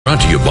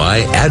Brought to you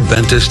by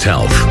Adventist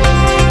Health.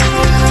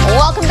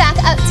 Welcome back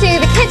up to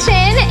the kitchen,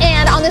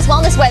 and on this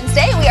Wellness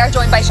Wednesday, we are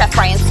joined by Chef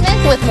Brian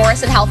Smith with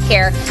Morrison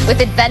Healthcare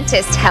with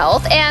Adventist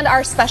Health, and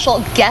our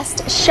special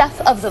guest chef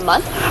of the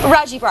month,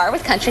 Raji Brar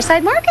with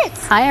Countryside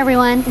Markets. Hi,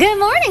 everyone. Good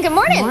morning. Good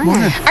morning. Good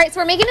morning. All right,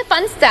 so we're making a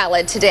fun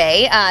salad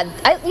today.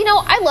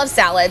 I love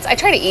salads. I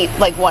try to eat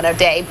like one a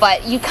day,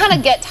 but you kind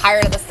of get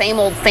tired of the same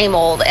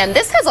old, and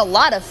this has a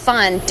lot of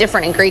fun,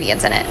 different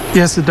ingredients in it.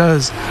 Yes, it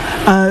does.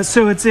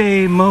 So it's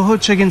a mojo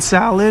chicken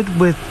salad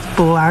with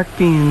black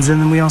beans,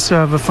 and then we also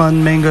have a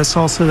fun mango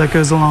salsa that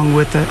goes along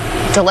with it.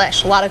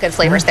 Delish. A lot of good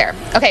flavors there.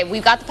 Okay,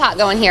 we've got the pot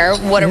going here.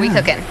 What are we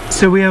cooking?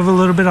 So we have a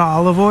little bit of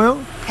olive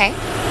oil. Okay.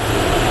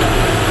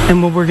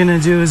 And what we're going to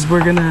do is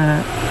we're going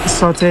to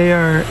saute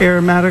our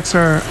aromatics,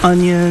 our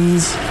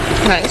onions,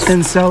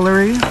 and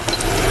celery.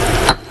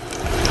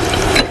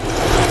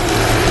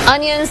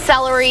 Onions,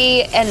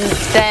 celery, and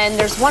then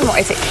there's one more.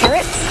 Is it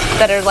carrots?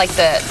 That are like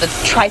the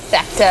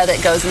trifecta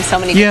that goes in so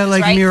many dishes,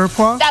 like right?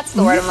 mirepoix? That's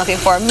the word I'm looking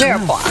for,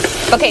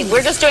 mirepoix. Okay,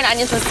 we're just doing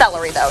onions and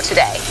celery, though,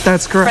 today.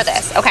 That's correct. For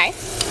this, okay.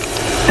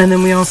 And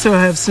then we also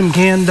have some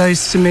canned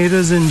diced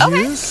tomatoes and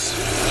juice.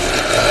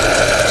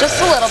 Just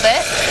a little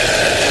bit.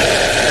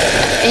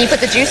 And you put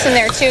the juice in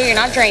there, too. You're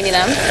not draining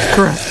them.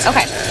 Correct.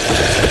 Okay.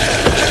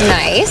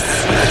 Nice.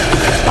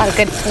 A lot of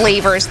good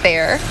flavors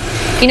there.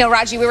 You know,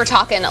 Raji, we were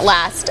talking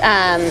last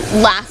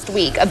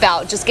week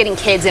about just getting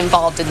kids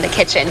involved in the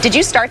kitchen. Did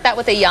you start that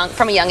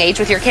from a young age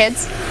with your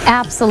kids?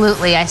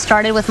 Absolutely. I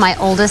started with my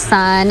oldest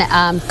son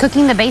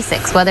cooking the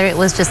basics, whether it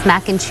was just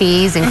mac and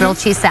cheese and grilled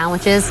cheese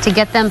sandwiches, to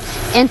get them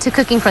into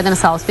cooking for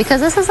themselves,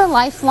 because this is a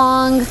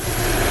lifelong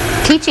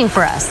teaching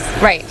for us.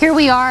 Right. Here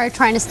we are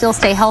trying to still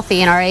stay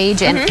healthy in our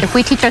age, and if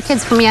we teach our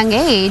kids from a young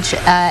age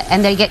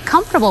and they get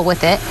comfortable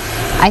with it,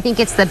 I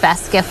think it's the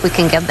best gift we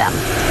can give them.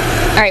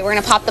 All right, we're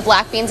going to pop the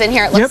black beans in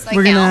here, it looks like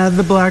we're going to add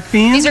the black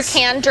beans. These are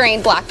canned,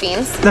 drained black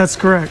beans. That's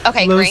correct.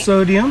 Okay, Low great.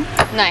 sodium.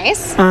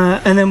 Nice.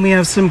 And then we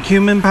have some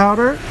cumin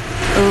powder.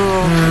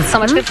 Ooh, so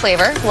much good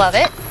flavor. Love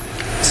it.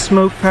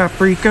 Smoked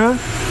paprika.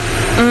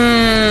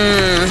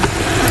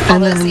 All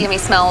those yummy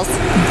smells.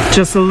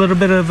 Just a little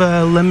bit of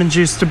lemon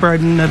juice to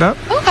brighten it up.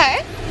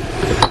 Okay.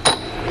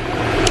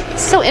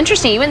 So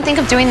interesting. You wouldn't think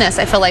of doing this,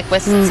 I feel like,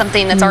 with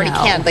something that's already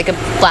canned, like a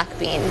black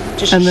bean.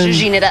 Just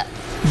zhuzhing it up.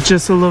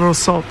 Just a little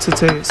salt to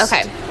taste.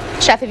 Okay.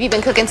 Chef, have you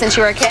been cooking since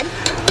you were a kid?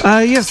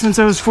 Yeah, since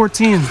I was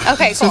 14.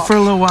 Okay, so cool. for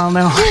a little while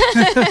now.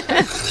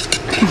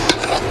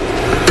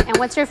 And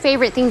what's your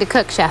favorite thing to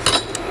cook, Chef?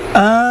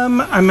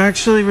 I'm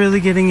actually really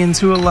getting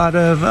into a lot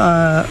of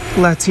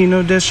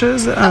Latino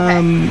dishes.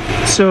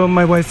 So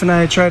my wife and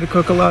I try to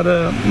cook a lot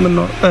of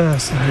mole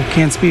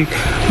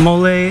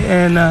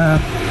and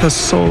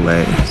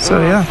pozole.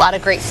 So yeah, a lot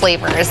of great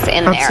flavors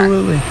in there.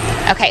 Absolutely.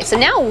 Okay, so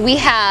now we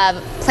have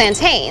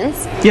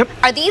plantains. Yep.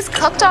 Are these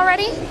cooked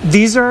already?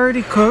 These are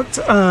already cooked.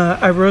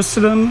 I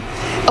roasted them,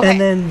 and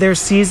then they're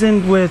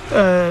seasoned with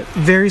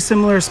very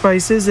similar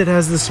spices. It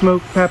has the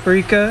smoked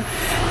paprika,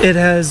 it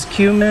has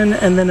cumin,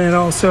 and then it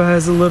also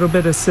has a little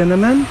bit of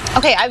cinnamon.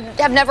 Okay, I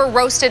have never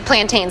roasted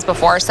plantains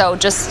before, so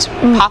just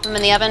pop them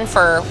in the oven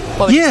for,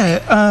 what would you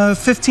say?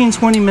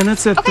 15-20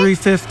 minutes at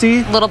 350.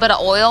 A little bit of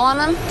oil on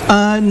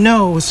them?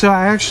 No, so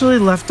I actually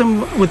left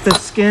them with the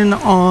skin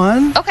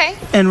on. Okay.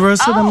 And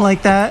roasted them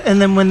like that, and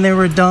then when they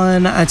were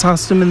done, I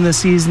tossed them in the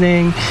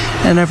seasoning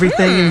and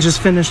everything and just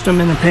finished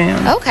them in a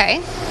pan.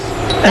 Okay.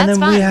 And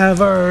then we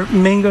have our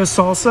mango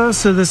salsa.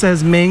 So this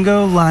has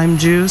mango, lime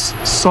juice,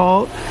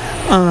 salt,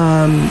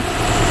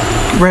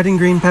 red and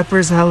green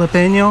peppers,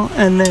 jalapeno,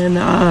 and then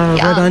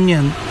red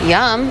onion.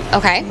 Yum.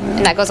 Okay.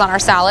 And that goes on our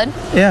salad?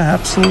 Yeah,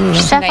 absolutely.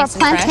 Chef, Nice are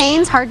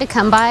plantains hard to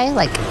come by?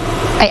 Like,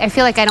 I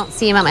feel like I don't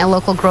see them at my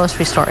local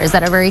grocery store. Is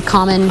that a very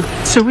common?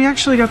 So we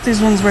actually got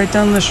these ones right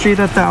down the street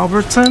at the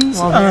Albertsons.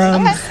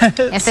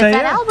 If it's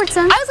at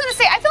Albertsons. I was going to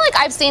say, I feel like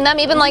I've seen them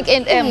even like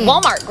in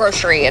Walmart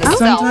grocery itself.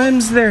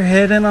 Sometimes they're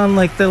hidden on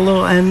like the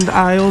little end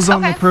aisles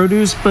on the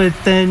produce, but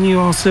then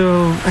you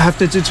also have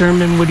to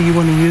determine what do you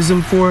want to use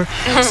them for.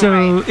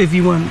 So if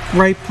you want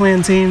ripe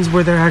plantains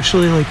where they're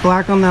actually like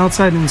black on the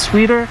outside and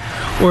sweeter,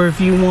 or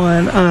if you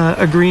want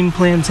a green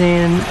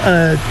plantain,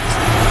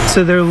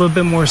 so they're a little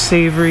bit more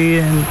savory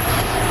and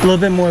a little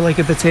bit more like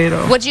a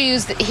potato. What'd you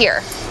use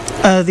here?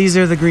 These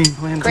are the green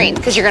plantains. Green,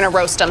 because you're going to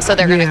roast them, so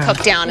they're going to cook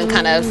down and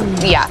kind of,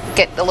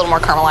 get a little more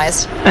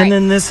caramelized. And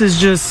then this is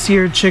just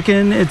seared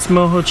chicken. It's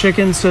mojo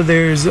chicken, so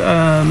there's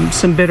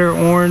some bitter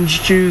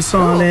orange juice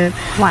on it.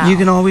 Wow. You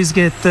can always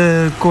get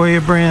the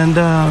Goya brand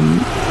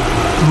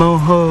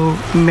mojo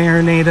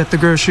marinade at the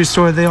grocery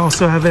store. They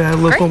also have it at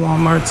local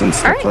Walmarts and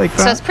stuff like that.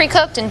 So it's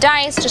pre-cooked and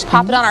diced. Just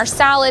pop it on our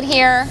salad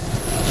here.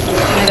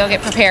 I'm gonna go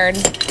get prepared.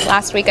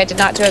 Last week I did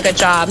not do a good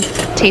job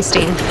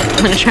tasting.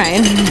 I'm gonna try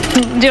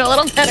and do a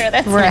little better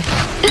this week.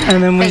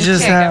 And then we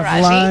just have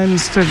Raji.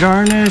 limes to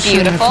garnish.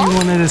 Beautiful. And if you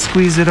wanted to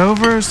squeeze it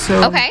over,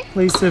 so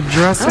place of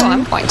dressing. Oh,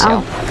 I'm going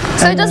to.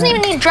 So it doesn't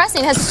even need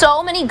dressing. It has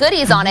so many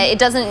goodies on it. It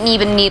doesn't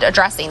even need a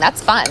dressing.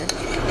 That's fun.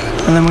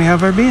 And then we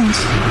have our beans.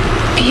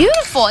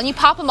 Beautiful. And you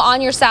pop them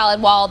on your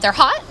salad while they're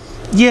hot?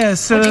 Yeah,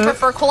 so... Would you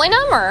prefer cooling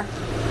them, or...?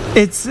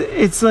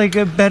 It's like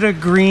a bed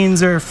of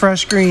greens or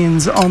fresh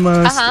greens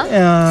almost.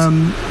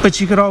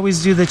 But you could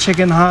always do the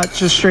chicken hot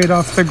just straight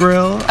off the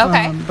grill.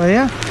 Okay. But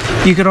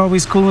yeah, you could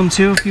always cool them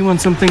too if you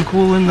want something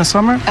cool in the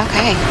summer.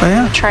 Okay. But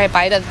yeah. I'll try a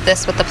bite of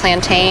this with the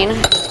plantain,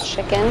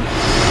 chicken,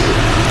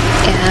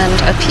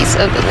 and a piece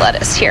of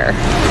lettuce here.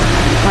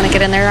 Want to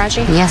get in there,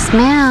 Raji? Yes,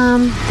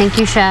 ma'am. Thank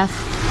you, Chef.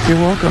 You're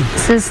welcome.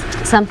 This is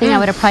something I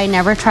would have probably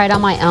never tried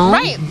on my own.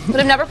 Right. Would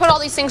have never put all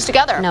these things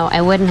together. No,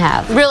 I wouldn't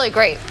have. Really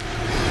great.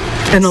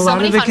 And a So lot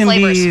many of it fun can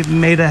flavors. be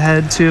made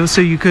ahead too.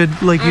 So you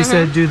could, like you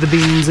said, do the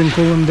beans and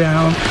cool them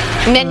down.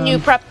 And then you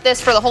prep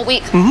this for the whole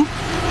week. Very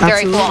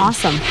Absolutely. cool.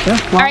 Awesome. Yeah.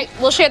 All right,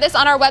 we'll share this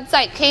on our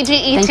website,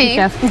 kget.com. Thank you,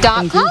 Chef.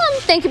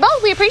 Thank you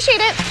both. We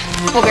appreciate it.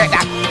 We'll be right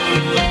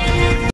back.